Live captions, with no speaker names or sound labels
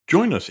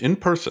Join us in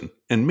person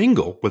and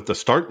mingle with the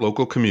Start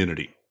Local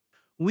community.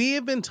 We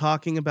have been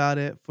talking about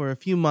it for a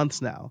few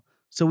months now,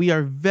 so we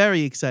are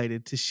very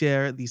excited to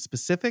share the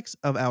specifics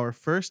of our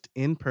first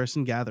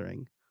in-person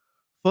gathering.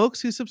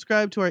 Folks who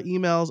subscribe to our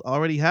emails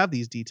already have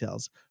these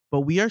details, but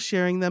we are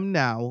sharing them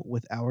now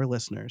with our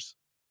listeners.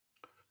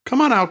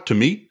 Come on out to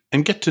meet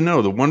and get to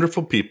know the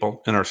wonderful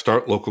people in our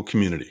Start Local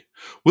community.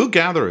 We'll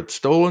gather at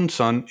Stolen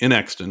Sun in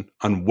Exton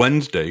on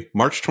Wednesday,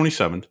 March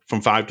 27th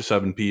from 5 to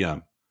 7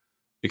 p.m.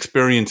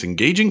 Experience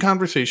engaging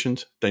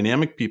conversations,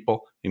 dynamic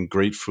people, and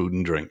great food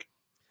and drink.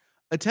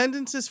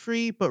 Attendance is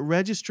free, but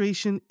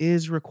registration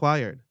is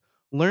required.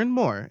 Learn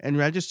more and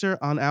register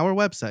on our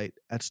website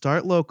at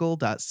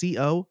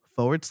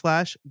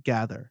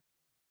startlocal.co/gather.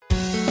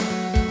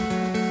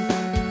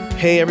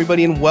 Hey,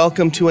 everybody, and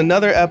welcome to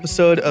another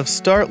episode of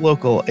Start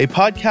Local, a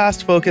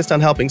podcast focused on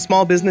helping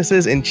small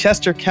businesses in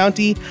Chester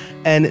County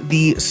and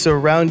the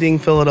surrounding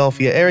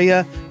Philadelphia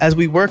area as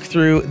we work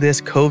through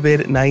this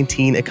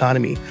COVID-19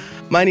 economy.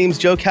 My name's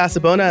Joe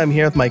Casabona. I'm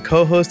here with my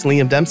co-host,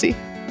 Liam Dempsey.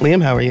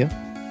 Liam, how are you?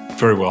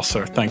 Very well,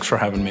 sir. Thanks for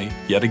having me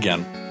yet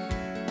again.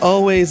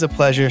 Always a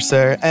pleasure,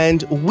 sir.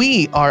 And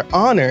we are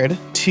honored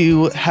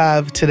to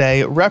have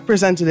today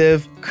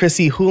Representative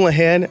Chrissy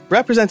Houlahan.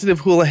 Representative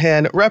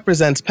Houlahan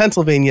represents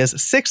Pennsylvania's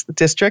 6th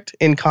District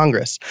in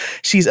Congress.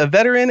 She's a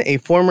veteran, a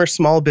former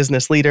small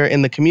business leader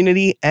in the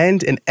community,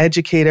 and an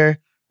educator.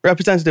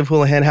 Representative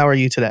Houlahan, how are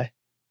you today?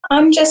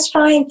 I'm just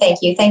fine,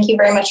 thank you. Thank you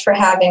very much for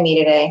having me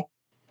today.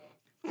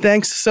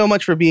 Thanks so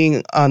much for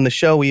being on the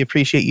show. We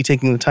appreciate you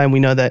taking the time. We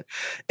know that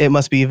it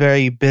must be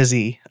very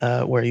busy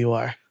where you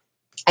are.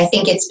 I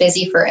think it's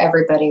busy for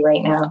everybody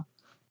right now.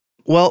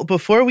 Well,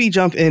 before we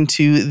jump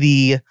into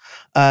the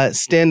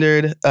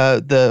standard,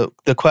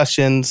 the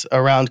questions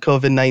around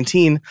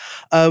COVID-19,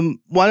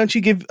 why don't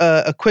you give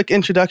a quick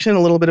introduction, a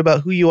little bit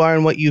about who you are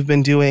and what you've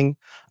been doing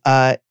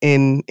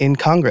in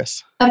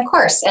Congress? Of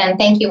course, and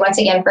thank you once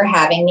again for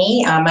having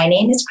me. My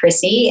name is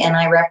Chrissy, and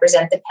I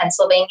represent the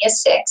Pennsylvania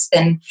 6th.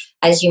 And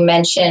as you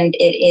mentioned,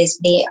 it is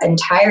the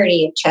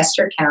entirety of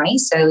Chester County.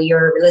 So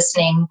your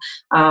listening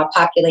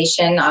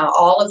population,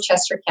 all of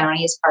Chester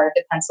County is part of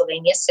the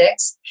Pennsylvania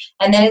 6th.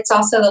 And then it's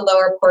also the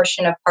lower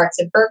portion of parts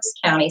of Berks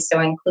County, so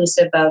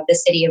inclusive of the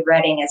city of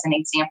Reading as an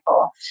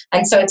example.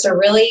 And so it's a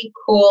really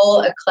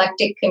cool,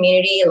 eclectic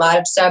community, a lot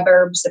of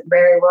suburbs,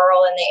 very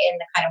rural in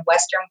the kind of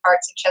western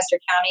parts of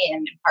Chester County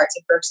and parts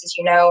of Berks, as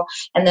you know.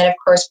 And then, of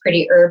course,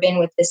 pretty urban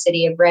with the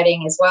city of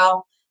Reading as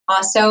well.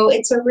 So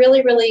it's a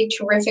really, really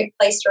terrific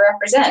place to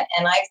represent.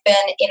 And I've been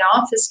in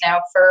office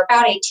now for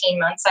about 18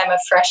 months. I'm a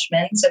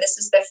freshman, so this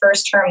is the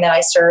first term that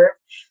I serve.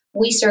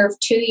 We serve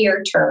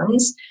 2-year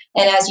terms.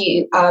 And as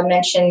you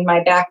mentioned, my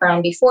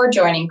background before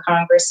joining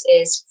Congress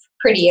is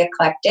pretty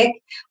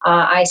eclectic.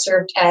 I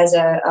served as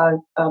a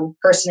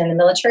person in the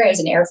military. I was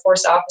an Air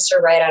Force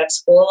officer right out of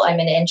school. I'm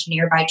an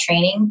engineer by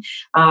training.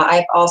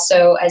 I've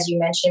also, as you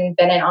mentioned,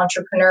 been an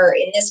entrepreneur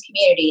in this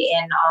community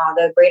in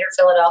the greater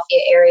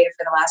Philadelphia area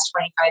for the last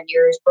 25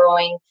 years,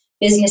 growing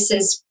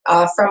businesses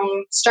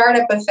from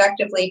startup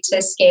effectively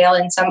to scale,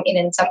 in some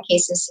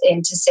cases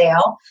into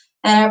sale.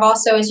 And I've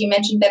also, as you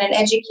mentioned, been an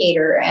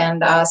educator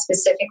and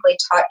specifically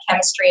taught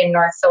chemistry in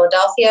North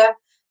Philadelphia.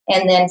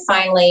 And then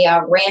finally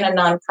ran a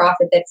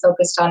nonprofit that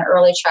focused on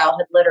early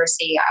childhood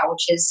literacy,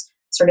 which is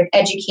sort of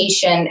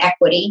education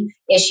equity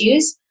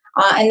issues.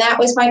 And that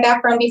was my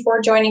background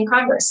before joining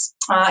Congress.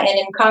 And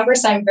in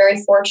Congress, I'm very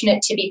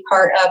fortunate to be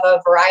part of a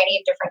variety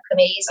of different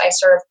committees. I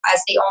serve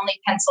as the only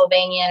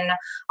Pennsylvanian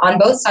on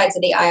both sides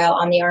of the aisle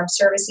on the Armed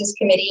Services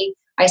Committee.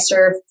 I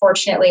serve,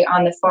 fortunately,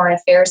 on the Foreign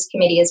Affairs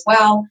Committee as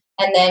well.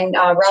 And then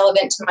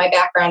relevant to my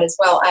background as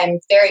well, I'm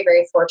very,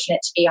 very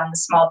fortunate to be on the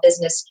Small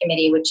Business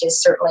Committee, which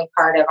is certainly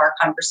part of our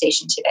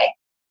conversation today.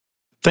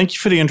 Thank you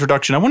for the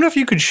introduction. I wonder if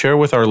you could share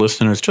with our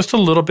listeners just a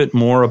little bit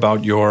more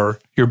about your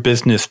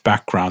business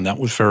background. That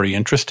was very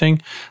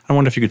interesting. I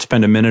wonder if you could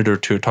spend a minute or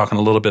two talking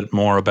a little bit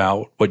more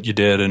about what you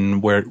did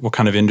and what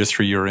kind of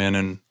industry you're in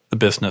and the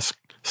business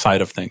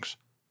side of things.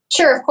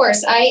 Sure, of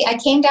course. I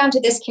came down to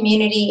this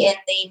community in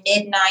the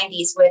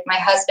mid-90s with my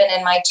husband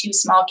and my 2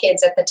 small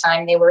kids at the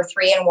time. They were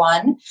 3 and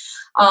 1.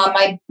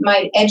 My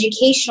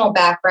educational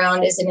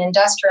background is in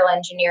industrial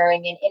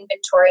engineering and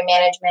inventory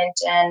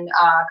management and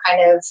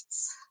kind of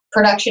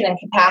production and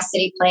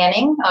capacity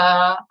planning.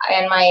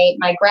 And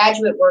my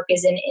graduate work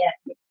is in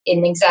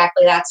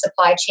exactly that,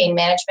 supply chain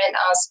management,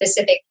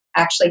 specific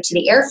actually to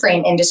the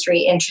airframe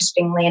industry,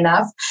 interestingly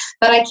enough.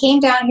 But I came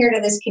down here to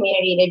this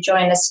community to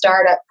join a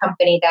startup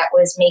company that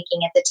was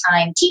making at the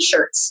time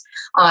T-shirts.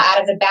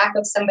 Out of the back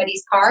of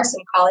somebody's car,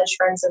 some college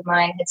friends of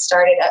mine had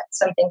started up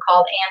something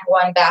called And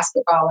One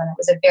Basketball, and it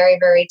was a very,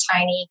 very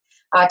tiny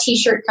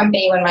T-shirt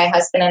company when my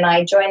husband and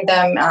I joined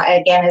them,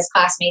 again, as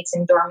classmates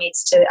and dorm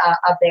mates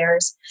of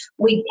theirs.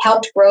 We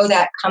helped grow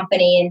that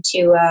company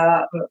into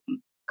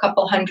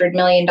couple $100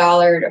 million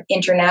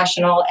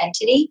international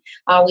entity.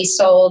 We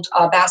sold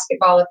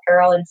basketball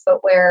apparel and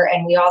footwear,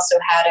 and we also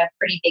had a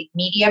pretty big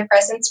media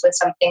presence with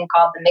something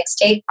called the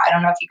Mixtape. I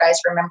don't know if you guys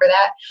remember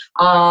that.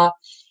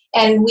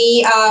 And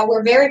we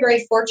were very,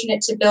 very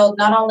fortunate to build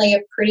not only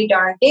a pretty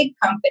darn big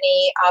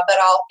company,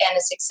 and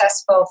a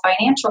successful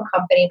financial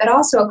company, but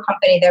also a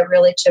company that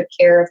really took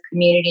care of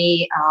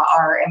community,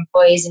 our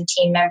employees and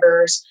team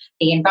members,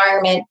 the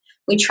environment.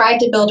 We tried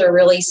to build a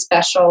really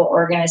special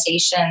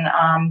organization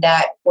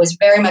that was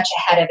very much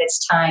ahead of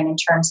its time in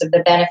terms of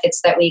the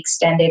benefits that we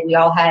extended. We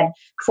all had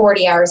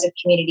 40 hours of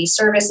community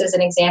service, as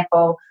an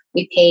example.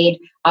 We paid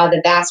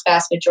the vast,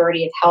 vast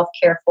majority of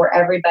healthcare for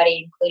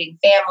everybody, including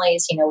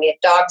families. We had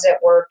dogs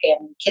at work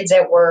and kids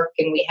at work,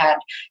 and we had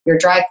your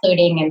dry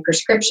cleaning and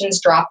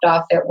prescriptions dropped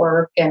off at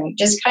work, and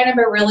just kind of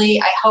a really,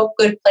 I hope,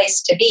 good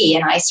place to be.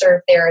 And I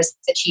served there as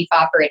the chief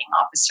operating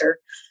officer.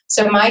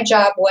 So my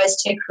job was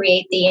to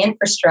create the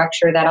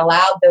infrastructure that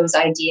allowed those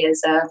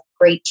ideas of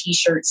great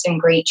T-shirts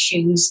and great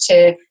shoes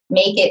to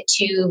make it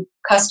to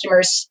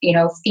customers,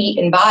 feet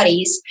and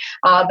bodies,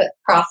 but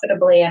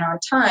profitably and on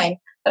time.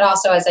 But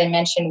also, as I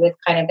mentioned, with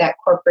kind of that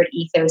corporate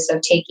ethos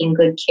of taking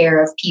good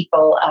care of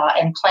people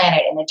and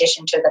planet in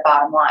addition to the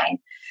bottom line.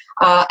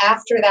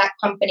 After that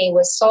company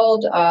was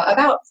sold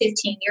about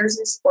 15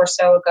 years or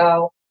so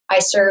ago, I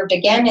served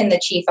again in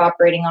the chief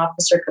operating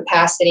officer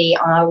capacity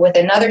with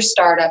another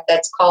startup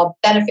that's called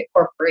Benefit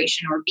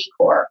Corporation, or B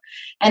Corp.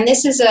 And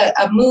this is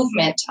a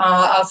movement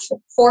of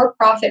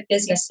for-profit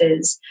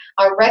businesses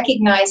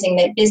recognizing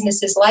that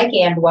businesses like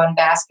And One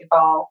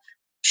Basketball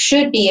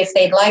should be, if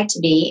they'd like to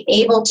be,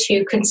 able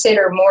to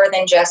consider more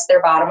than just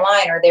their bottom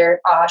line or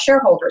their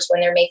shareholders when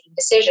they're making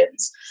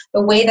decisions.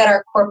 The way that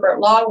our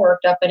corporate law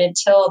worked up and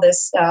until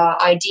this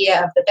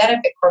idea of the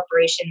Benefit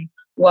Corporation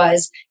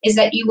is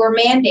that you were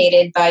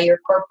mandated by your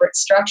corporate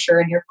structure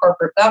and your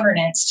corporate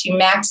governance to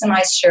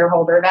maximize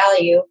shareholder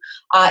value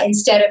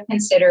instead of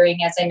considering,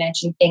 as I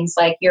mentioned, things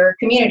like your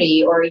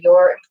community or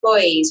your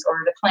employees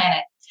or the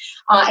planet.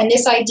 And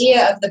this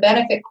idea of the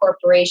Benefit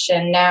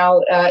Corporation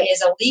now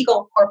is a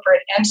legal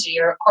corporate entity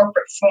or a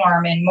corporate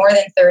form in more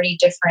than 30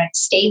 different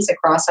states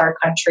across our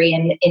country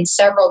and in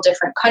several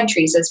different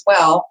countries as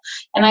well.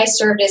 And I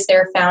served as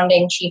their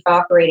founding chief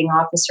operating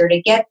officer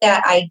to get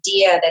that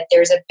idea that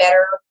there's a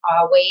better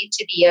way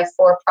to be a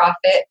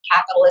for-profit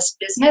capitalist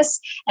business.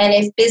 And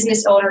if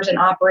business owners and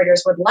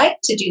operators would like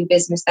to do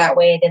business that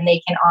way, then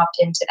they can opt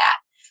into that.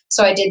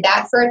 So I did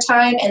that for a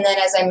time. And then,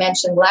 as I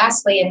mentioned,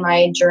 lastly in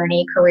my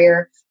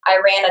career, I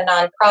ran a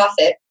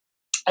nonprofit.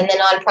 And the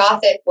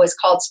nonprofit was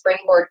called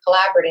Springboard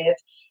Collaborative.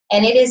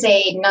 And it is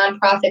a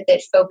nonprofit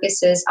that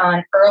focuses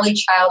on early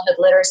childhood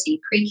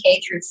literacy,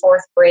 pre-K through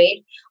fourth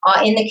grade,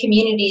 in the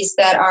communities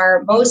that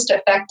are most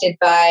affected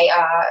by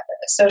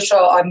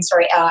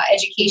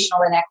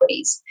educational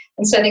inequities.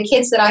 And so the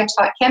kids that I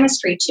taught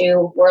chemistry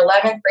to were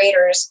 11th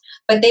graders,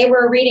 but they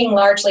were reading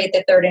largely at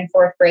the third and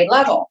fourth grade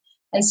level.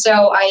 And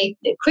so I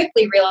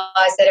quickly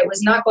realized that it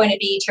was not going to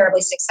be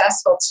terribly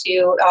successful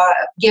to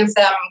give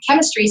them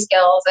chemistry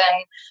skills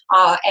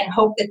and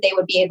hope that they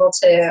would be able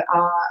to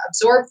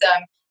absorb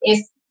them if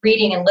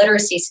reading and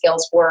literacy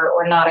skills were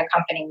not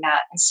accompanying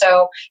that. And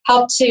so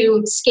helped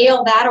to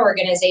scale that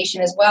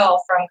organization as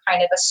well from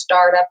kind of a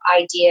startup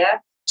idea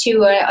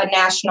to a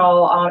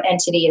national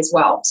entity as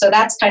well. So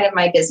that's kind of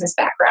my business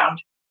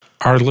background.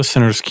 Our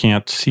listeners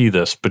can't see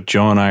this, but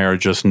Joe and I are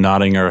just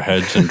nodding our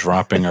heads and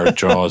dropping our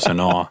jaws in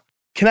awe.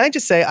 Can I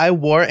just say I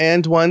wore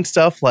And One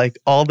stuff like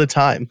all the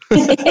time?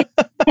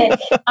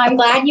 I'm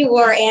glad you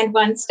wore And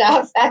One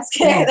stuff. That's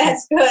good.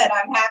 That's good.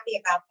 I'm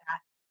happy about that.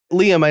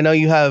 Liam, I know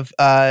you have,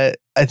 I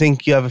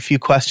think you have a few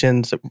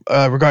questions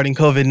regarding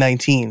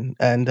COVID-19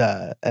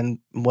 and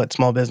what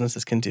small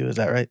businesses can do. Is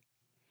that right?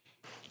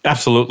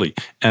 Absolutely.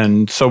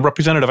 And so,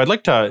 Representative, I'd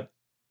like to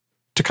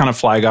kind of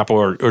flag up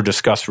or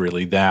discuss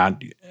really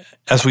that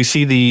as we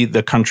see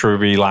the country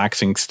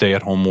relaxing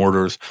stay-at-home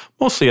orders,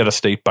 mostly at a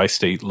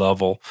state-by-state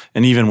level,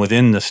 and even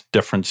within this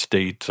different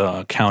state,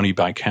 county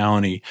by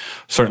county,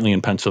 certainly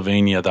in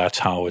Pennsylvania, that's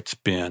how it's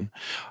been.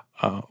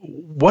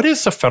 What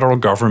is the federal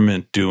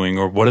government doing,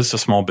 or what is the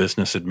Small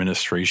Business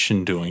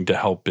Administration doing to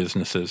help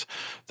businesses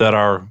that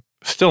are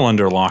still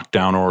under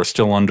lockdown or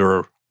still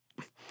under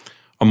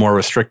a more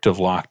restrictive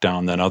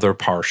lockdown than other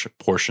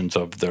portions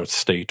of the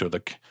state or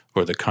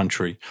the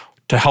country,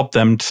 to help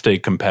them stay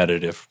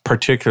competitive,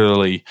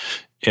 particularly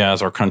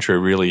as our country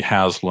really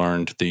has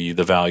learned the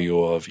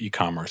value of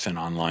e-commerce and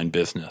online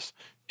business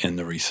in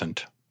the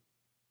recent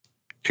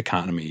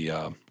economy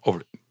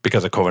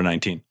because of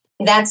COVID-19?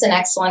 That's an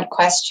excellent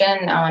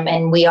question,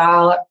 and we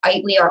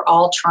are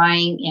all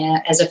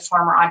trying. As a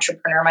former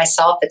entrepreneur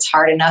myself, it's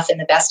hard enough in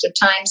the best of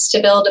times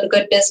to build a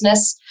good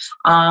business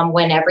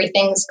when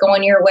everything's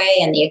going your way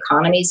and the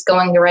economy's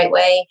going the right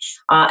way.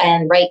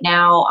 And right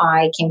now,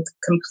 I can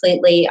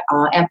completely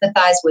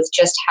empathize with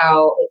just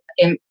how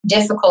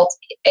difficult,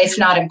 if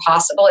not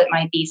impossible, it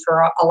might be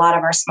for a lot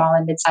of our small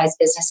and mid-sized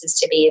businesses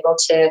to be able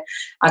to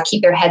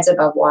keep their heads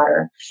above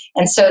water.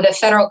 And so the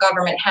federal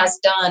government has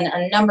done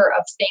a number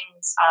of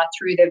things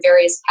through the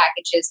various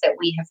packages that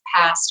we have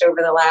passed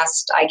over the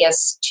last,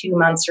 2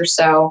 months or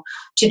so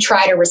to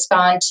try to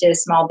respond to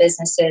small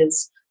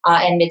businesses.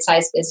 and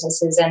mid-sized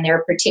businesses and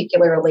their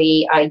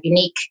particularly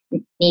unique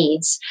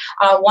needs.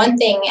 One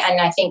thing, and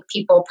I think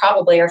people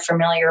probably are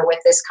familiar with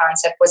this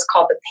concept, was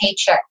called the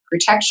Paycheck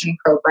Protection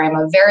Program,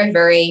 a very,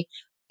 very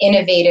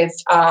innovative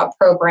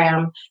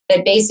program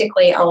that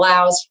basically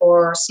allows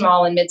for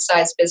small and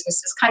mid-sized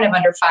businesses, kind of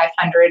under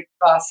 500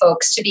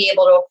 folks, to be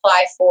able to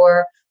apply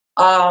for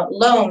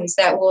loans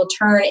that will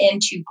turn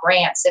into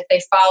grants if they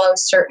follow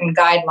certain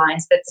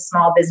guidelines that the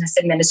Small Business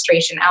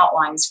Administration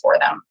outlines for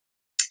them.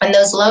 And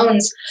those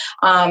loans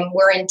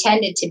were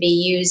intended to be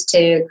used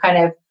to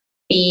kind of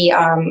be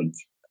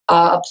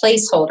a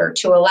placeholder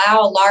to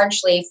allow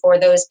largely for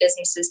those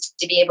businesses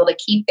to be able to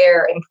keep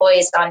their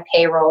employees on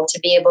payroll, to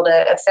be able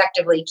to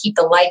effectively keep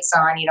the lights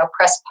on,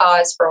 press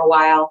pause for a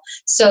while,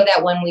 so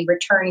that when we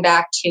return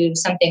back to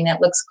something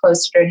that looks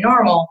closer to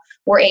normal,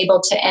 we're able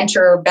to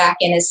enter back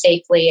in as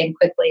safely and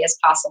quickly as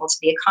possible to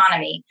the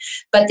economy.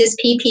 But this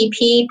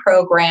PPP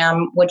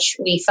program, which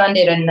we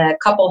funded in the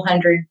couple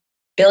 $100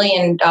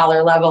 billion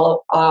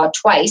level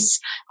twice,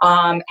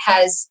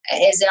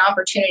 is an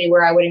opportunity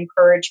where I would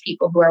encourage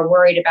people who are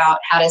worried about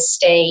how to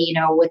stay,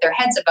 with their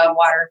heads above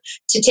water,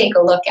 to take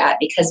a look at,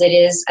 because it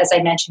is, as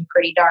I mentioned,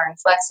 pretty darn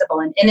flexible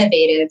and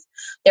innovative.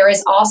 There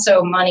is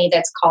also money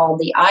that's called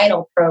the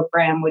EIDL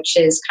program, which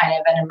is kind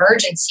of an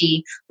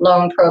emergency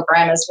loan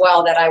program as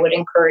well, that I would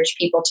encourage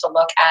people to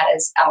look at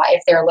as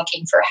if they're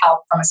looking for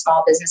help from a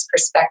small business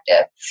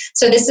perspective.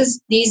 So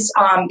these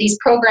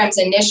programs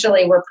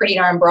initially were pretty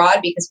darn broad,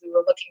 because we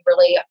were looking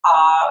really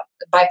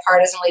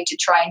bipartisanly to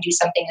try and do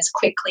something as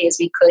quickly as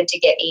we could to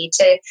get aid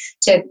to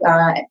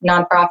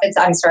nonprofits.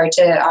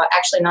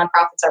 Actually,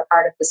 nonprofits are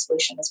part of the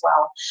solution as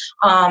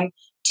well,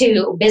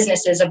 to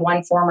businesses of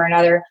one form or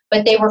another,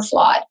 but they were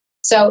flawed.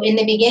 So in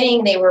the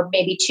beginning, they were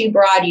maybe too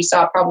broad. You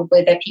saw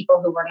probably that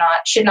people who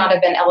should not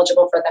have been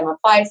eligible for them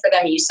applied for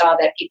them. You saw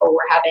that people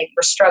were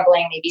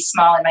struggling, maybe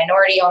small and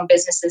minority-owned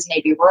businesses,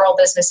 maybe rural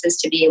businesses,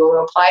 to be able to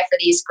apply for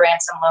these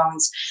grants and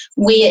loans.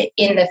 We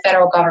in the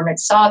federal government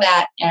saw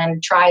that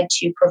and tried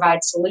to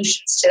provide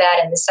solutions to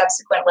that in the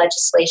subsequent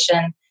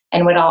legislation.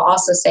 And what I'll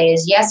also say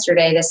is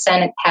yesterday, the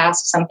Senate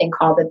passed something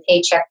called the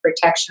Paycheck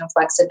Protection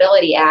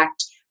Flexibility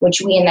Act, which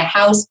we in the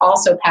House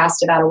also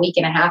passed about a week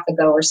and a half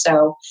ago or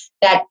so,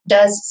 that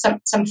does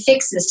some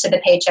fixes to the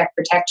Paycheck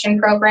Protection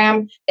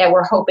Program that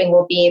we're hoping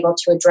will be able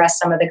to address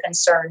some of the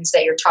concerns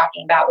that you're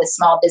talking about with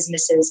small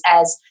businesses,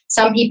 as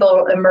some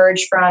people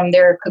emerge from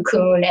their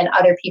cocoon and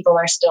other people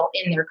are still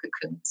in their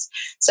cocoons.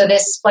 So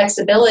this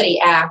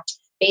Flexibility Act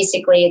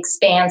basically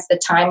expands the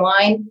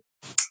timeline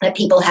that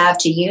people have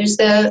to use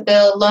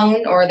the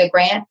loan or the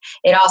grant.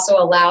 It also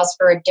allows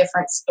for a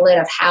different split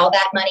of how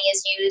that money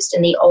is used.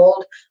 In the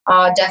old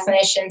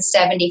definition,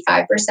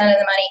 75% of the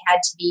money had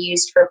to be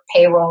used for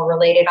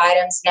payroll-related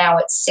items. Now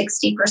it's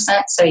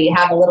 60%, so you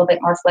have a little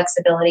bit more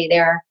flexibility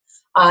there.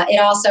 It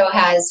also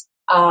has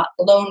the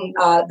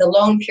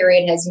loan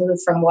period has moved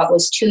from what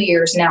was 2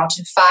 years now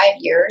to 5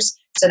 years.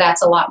 So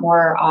that's a lot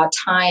more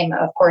time,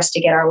 of course,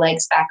 to get our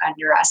legs back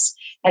under us.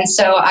 And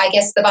so I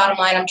guess the bottom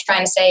line I'm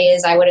trying to say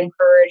is I would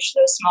encourage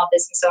those small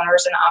business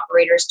owners and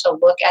operators to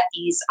look at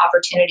these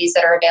opportunities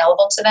that are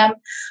available to them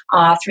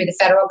through the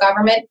federal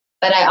government.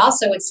 But I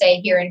also would say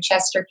here in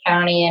Chester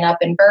County and up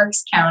in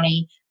Berks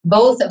County,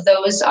 both of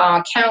those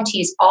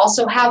counties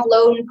also have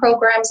loan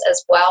programs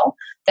as well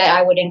that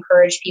I would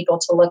encourage people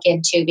to look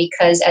into,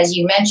 because as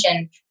you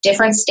mentioned,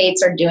 different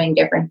states are doing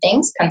different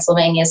things.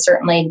 Pennsylvania is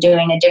certainly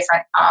doing a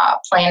different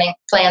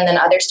plan than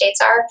other states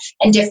are,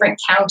 and different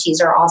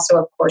counties are also,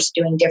 of course,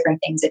 doing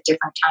different things at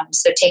different times.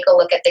 So take a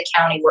look at the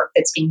county work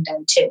that's being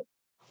done too.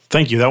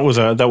 Thank you. That was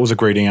a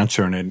great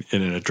answer, and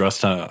it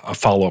addressed a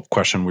follow-up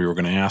question we were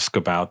going to ask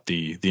about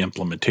the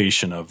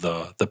implementation of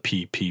the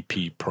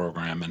PPP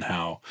program and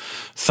how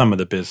some of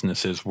the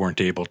businesses weren't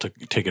able to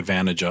take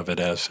advantage of it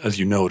as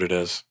you noted,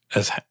 as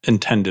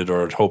intended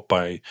or hoped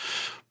by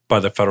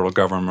the federal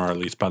government, or at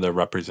least by their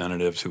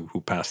representatives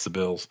who passed the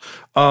bills.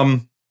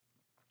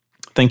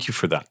 Thank you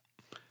for that.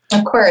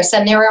 Of course.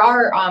 And there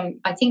are,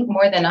 I think,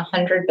 more than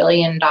 $100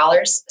 billion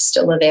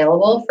still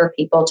available for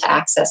people to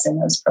access in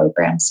those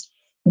programs.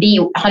 The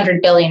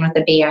 100 billion with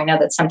a B. I know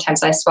that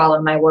sometimes I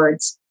swallow my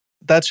words.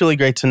 That's really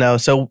great to know.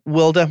 So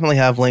we'll definitely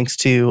have links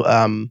to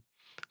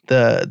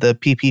the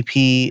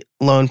PPP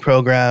loan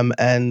program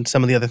and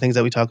some of the other things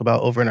that we talk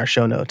about over in our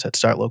show notes at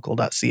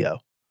startlocal.co.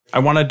 I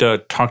wanted to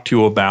talk to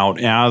you about,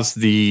 as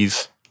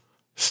these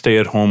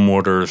stay-at-home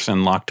orders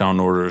and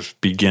lockdown orders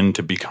begin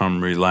to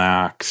become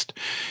relaxed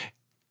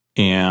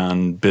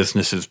and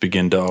businesses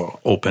begin to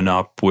open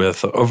up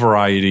with a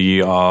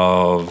variety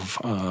of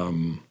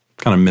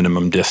kind of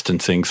minimum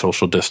distancing,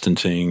 social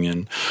distancing,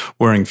 and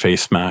wearing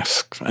face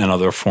masks and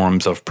other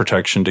forms of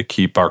protection to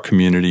keep our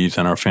communities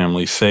and our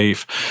families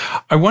safe.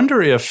 I wonder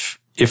if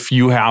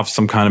you have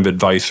some kind of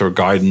advice or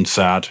guidance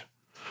that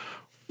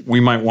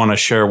we might want to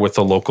share with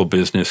the local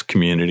business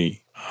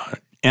community.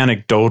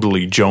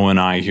 Anecdotally, Joe and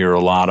I hear a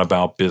lot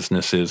about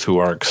businesses who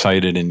are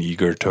excited and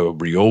eager to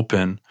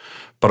reopen,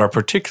 but are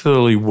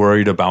particularly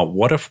worried about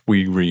what if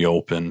we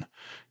reopen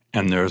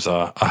and there's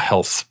a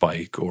health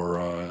spike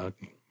or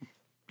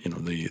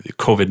the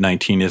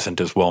COVID-19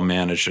 isn't as well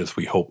managed as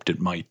we hoped it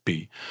might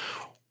be.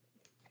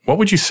 What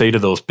would you say to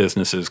those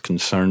businesses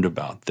concerned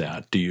about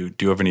that? Do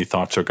you have any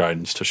thoughts or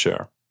guidance to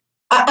share?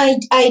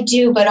 I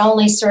do, but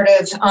only sort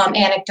of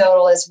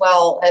anecdotal as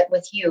well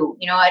with you.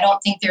 I don't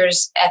think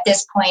there's at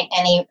this point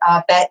any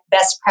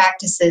best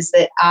practices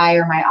that I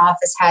or my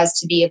office has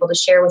to be able to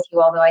share with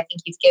you, although I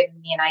think you've given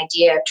me an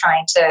idea of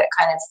trying to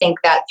kind of think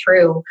that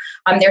through.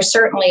 There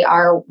certainly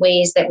are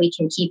ways that we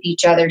can keep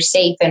each other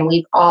safe, and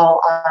we've all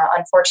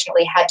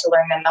unfortunately had to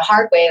learn them the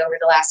hard way over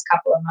the last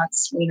couple of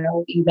months.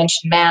 You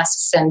mentioned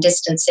masks and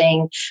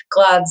distancing,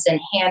 gloves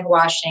and hand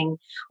washing.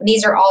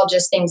 These are all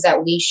just things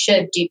that we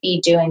should be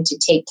doing to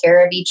take care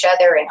of each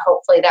other, and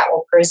hopefully that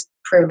will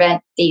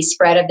prevent the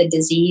spread of the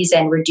disease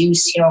and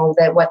reduce,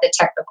 what the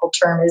technical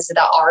term is,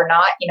 the R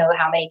naught,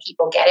 how many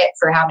people get it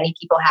for how many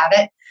people have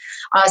it.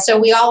 So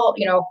we all,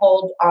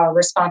 hold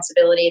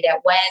responsibility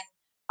that when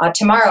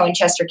tomorrow in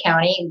Chester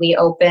County, we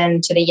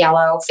open to the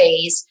yellow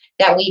phase,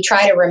 that we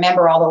try to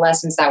remember all the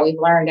lessons that we've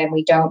learned, and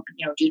we don't,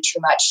 do too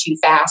much too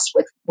fast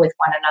with one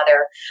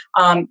another.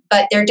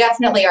 But there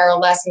definitely are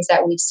lessons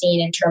that we've seen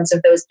in terms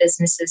of those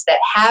businesses that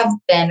have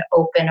been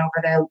open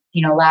over the,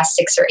 last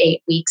 6 or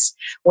 8 weeks,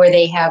 where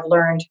they have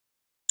learned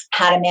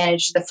how to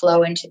manage the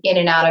flow in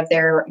and out of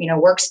their,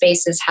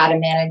 workspaces, how to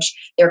manage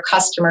their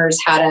customers,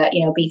 how to,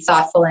 be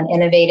thoughtful and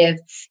innovative.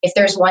 If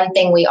there's one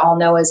thing we all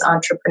know as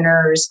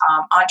entrepreneurs,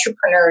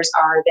 entrepreneurs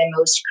are the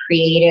most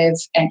creative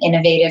and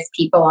innovative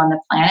people on the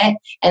planet,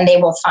 and they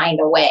will find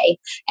a way.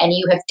 And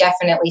you have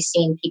definitely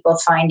seen people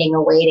finding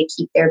a way to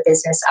keep their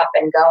business up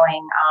and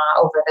going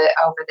over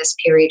this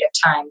period of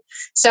time.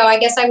 So I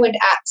guess I would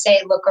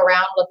say, look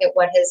around, look at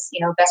what has,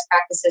 best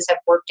practices have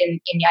worked in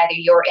either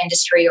your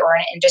industry or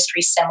an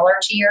industry similar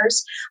to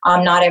yours.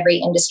 Not every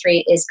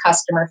industry is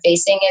customer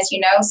facing, as you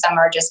know. Some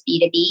are just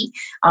B2B.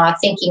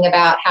 Thinking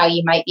about how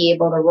you might be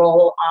able to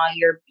roll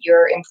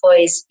your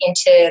employees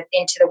into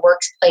the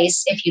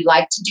workplace if you'd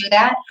like to do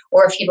that,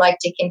 or if you'd like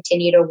to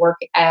continue to work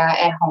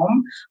at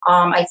home.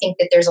 I think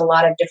that there's a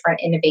lot of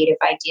different innovative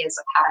ideas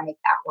of how to make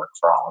that work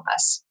for all of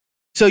us.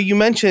 So you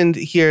mentioned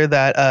here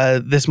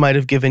that this might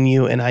have given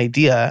you an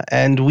idea,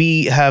 and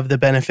we have the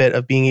benefit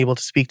of being able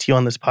to speak to you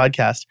on this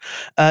podcast.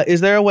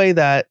 Is there a way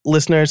that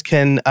listeners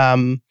can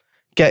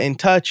get in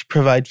touch,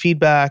 provide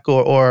feedback,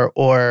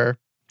 or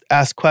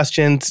ask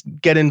questions,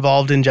 get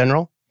involved in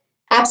general?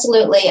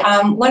 Absolutely.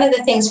 One of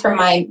the things from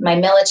my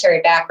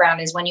military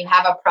background is when you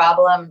have a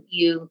problem,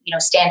 you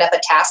stand up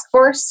a task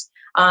force.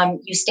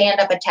 You stand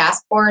up a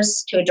task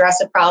force to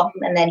address a problem,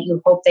 and then you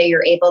hope that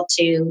you're able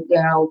to,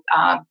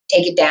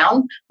 take it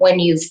down when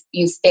you've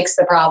fixed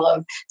the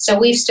problem. So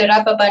we've stood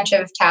up a bunch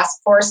of task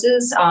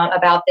forces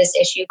about this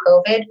issue,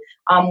 COVID.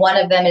 One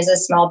of them is a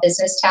small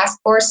business task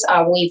force.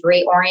 We've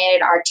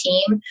reoriented our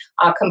team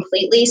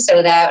completely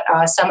so that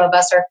some of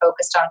us are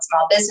focused on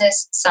small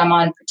business, some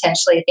on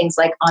potentially things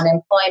like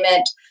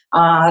unemployment,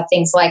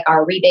 things like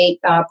our rebate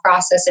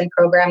process and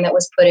program that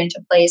was put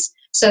into place,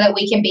 so that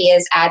we can be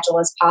as agile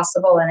as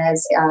possible and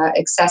as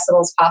accessible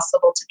as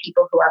possible to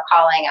people who are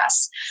calling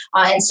us.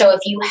 And so if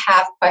you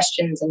have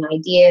questions and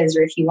ideas,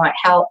 or if you want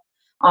help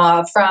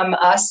from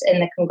us in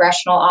the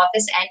congressional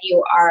office and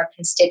you are a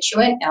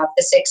constituent of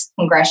the 6th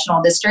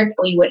Congressional District,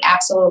 we would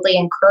absolutely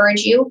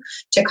encourage you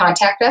to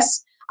contact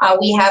us.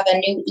 We have a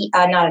new,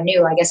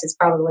 I guess it's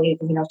probably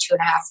 2.5,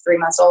 3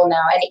 months old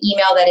now, an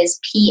email that is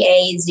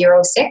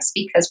PA06,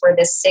 because we're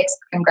the 6th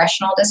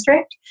Congressional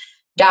District,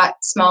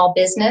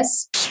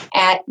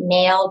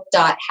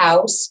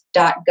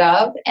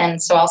 .smallbusiness@mail.house.gov.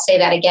 And so I'll say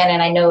that again,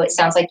 and I know it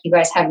sounds like you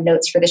guys have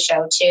notes for the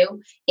show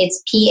too.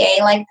 It's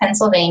PA like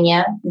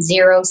Pennsylvania,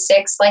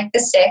 06 like the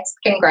 6th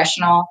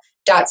Congressional,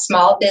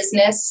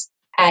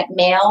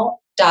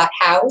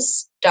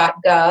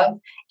 .smallbusiness@mail.house.gov.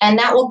 And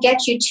that will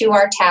get you to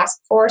our task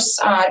force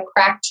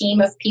crack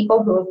team of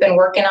people who have been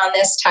working on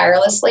this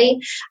tirelessly.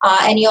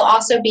 And you'll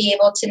also be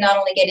able to not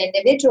only get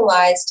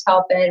individualized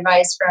help and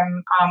advice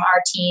from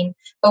our team,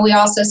 but we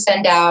also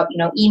send out,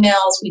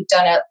 emails. We've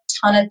done a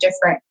ton of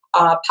different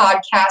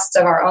podcasts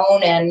of our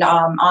own and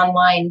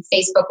online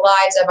Facebook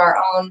Lives of our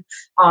own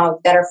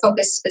that are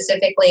focused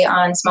specifically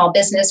on small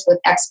business, with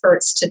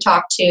experts to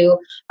talk to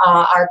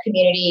our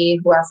community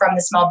who are from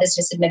the Small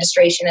Business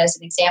Administration, as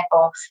an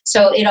example.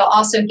 So it'll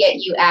also get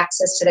you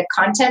access to the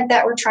content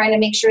that we're trying to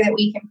make sure that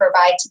we can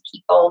provide to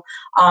people,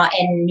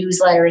 and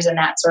newsletters and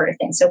that sort of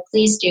thing. So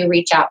please do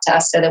reach out to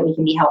us so that we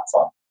can be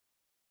helpful.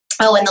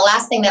 Oh, and the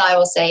last thing that I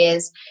will say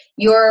is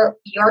your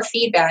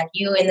feedback,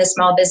 you in the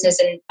small business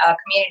and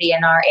community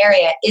in our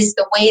area, is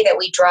the way that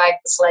we drive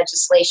this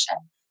legislation.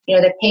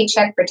 The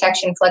Paycheck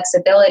Protection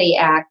Flexibility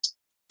Act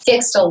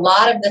fixed a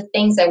lot of the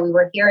things that we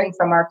were hearing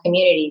from our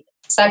community,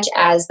 such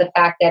as the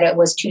fact that it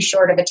was too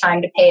short of a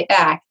time to pay it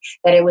back,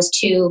 that it was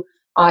too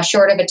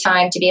short of a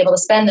time to be able to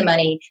spend the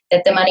money,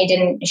 that the money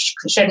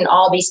shouldn't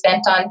all be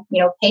spent on,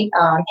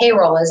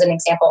 payroll as an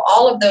example.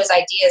 All of those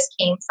ideas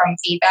came from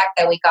feedback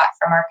that we got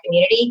from our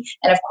community.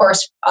 And of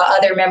course,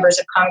 other members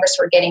of Congress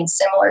were getting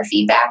similar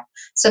feedback.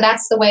 So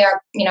that's the way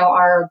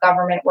our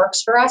government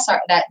works for us,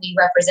 that we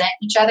represent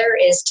each other,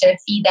 is to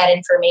feed that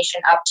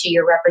information up to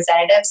your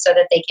representatives so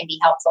that they can be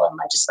helpful in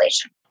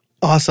legislation.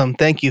 Awesome.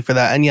 Thank you for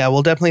that. And yeah,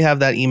 we'll definitely have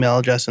that email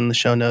address in the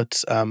show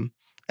notes.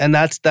 And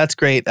that's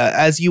great.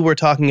 As you were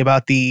talking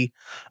about the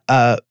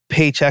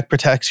Paycheck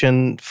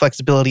Protection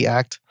Flexibility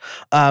Act,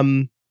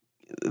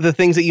 the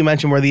things that you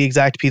mentioned were the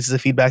exact pieces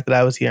of feedback that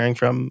I was hearing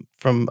from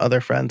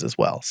other friends as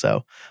well.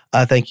 So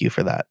thank you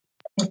for that.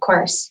 Of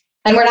course.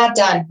 And we're not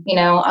done.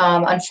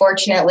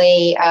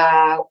 Unfortunately,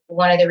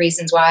 one of the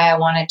reasons why I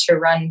wanted to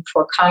run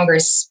for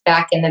Congress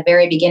back in the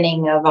very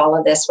beginning of all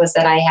of this was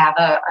that I have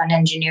an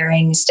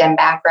engineering STEM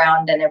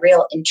background and a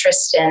real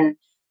interest in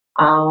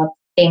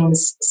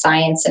things,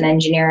 science and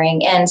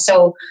engineering. And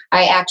so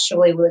I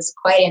actually was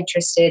quite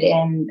interested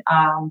in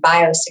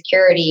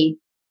biosecurity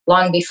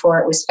long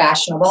before it was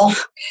fashionable,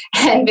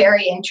 and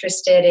very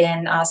interested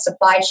in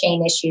supply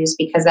chain issues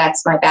because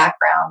that's my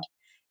background.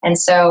 And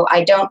so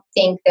I don't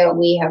think that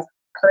we have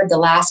heard the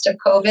last of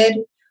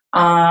COVID,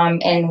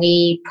 and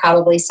we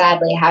probably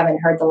sadly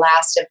haven't heard the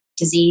last of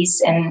disease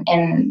and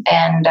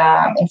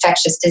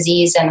infectious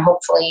disease, and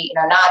hopefully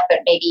not,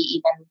 but maybe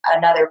even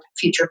another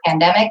future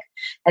pandemic.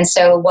 And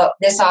so what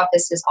this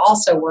office is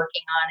also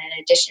working on, in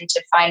addition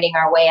to finding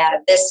our way out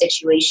of this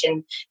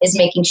situation, is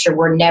making sure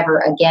we're never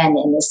again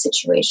in this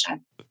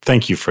situation.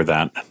 Thank you for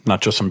that,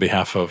 not just on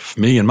behalf of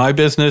me and my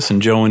business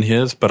and Joe and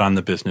his, but on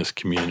the business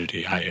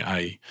community.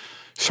 I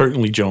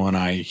certainly, Joe and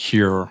I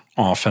hear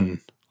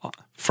often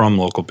from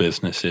local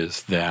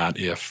businesses that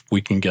if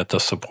we can get the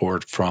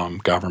support from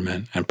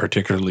government, and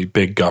particularly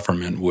big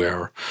government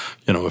where,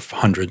 if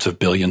hundreds of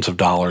billions of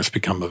dollars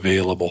become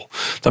available,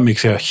 that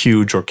makes a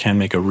huge, or can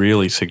make a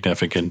really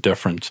significant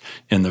difference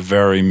in the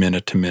very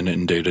minute-to-minute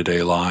and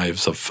day-to-day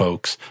lives of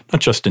folks,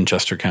 not just in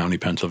Chester County,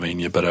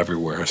 Pennsylvania, but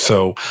everywhere.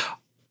 So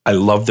I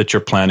love that you're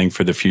planning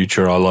for the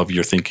future. I love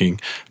your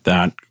thinking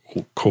that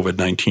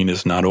COVID-19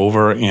 is not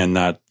over, and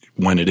that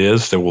when it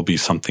is, there will be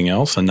something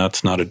else. And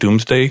that's not a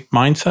doomsday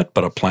mindset,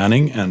 but a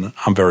planning. And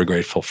I'm very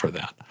grateful for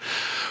that.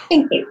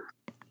 Thank you.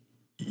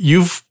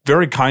 You've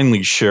very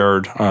kindly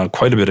shared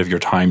quite a bit of your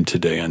time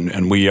today,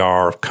 and we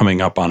are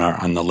coming up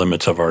on the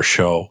limits of our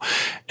show.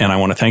 And I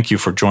want to thank you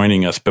for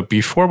joining us. But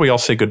before we all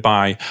say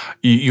goodbye,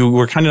 you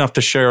were kind enough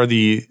to share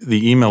the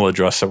email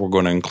address that we're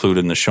going to include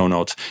in the show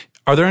notes.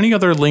 Are there any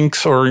other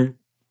links or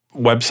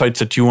websites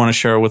that you want to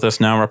share with us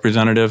now,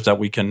 Representative, that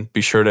we can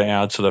be sure to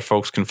add so that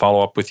folks can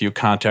follow up with you,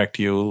 contact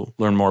you,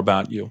 learn more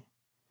about you?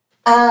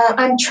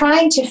 I'm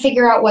trying to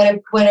figure out what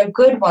a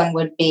good one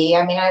would be.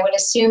 I mean, I would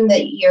assume that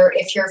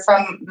if you're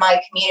from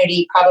my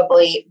community,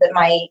 probably that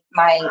my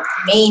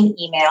main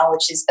email,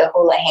 which is the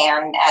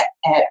Houlahan at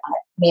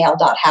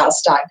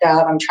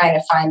mail.house.gov. I'm trying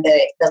to find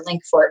the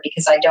link for it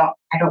because I don't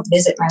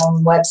visit my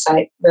own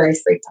website very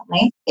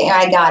frequently. Yeah,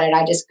 I got it.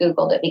 I just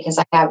Googled it because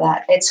I have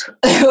that. It's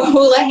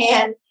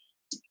Houlahan.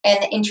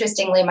 And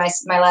interestingly, my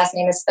last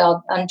name is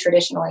spelled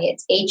untraditionally.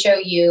 It's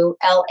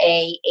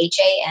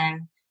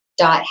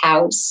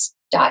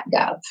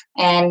HOULAHAN.house.gov.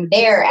 And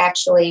there,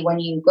 actually, when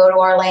you go to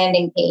our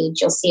landing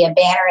page, you'll see a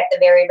banner at the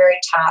very, very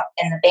top.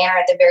 And the banner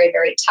at the very,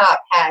 very top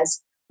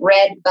has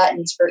red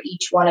buttons for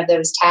each one of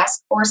those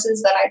task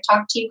forces that I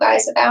talked to you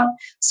guys about.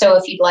 So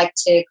if you'd like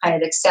to kind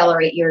of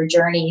accelerate your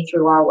journey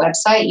through our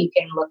website, you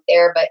can look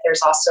there, but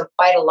there's also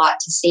quite a lot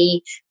to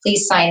see.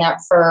 Please sign up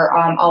for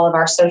all of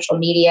our social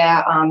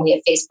media. We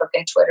have Facebook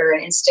and Twitter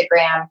and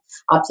Instagram.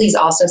 Please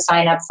also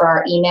sign up for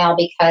our email,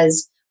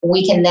 because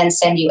we can then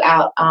send you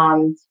out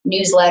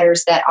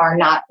newsletters that are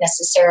not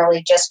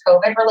necessarily just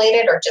COVID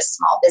related or just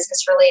small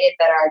business related,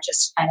 but are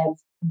just kind of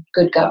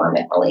good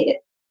government related.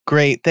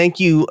 Great. Thank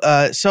you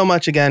so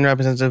much again,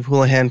 Representative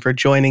Houlahan, for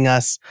joining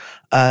us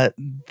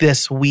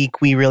this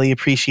week. We really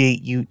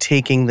appreciate you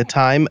taking the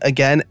time.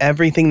 Again,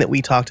 everything that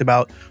we talked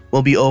about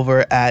will be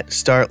over at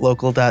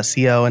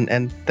startlocal.co.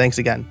 And thanks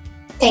again.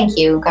 Thank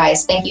you,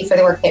 guys. Thank you for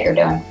the work that you're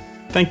doing.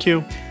 Thank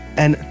you.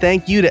 And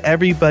thank you to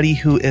everybody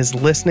who is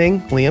listening.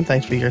 Liam,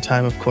 thanks for your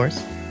time, of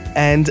course.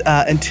 And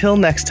until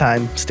next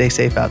time, stay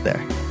safe out there.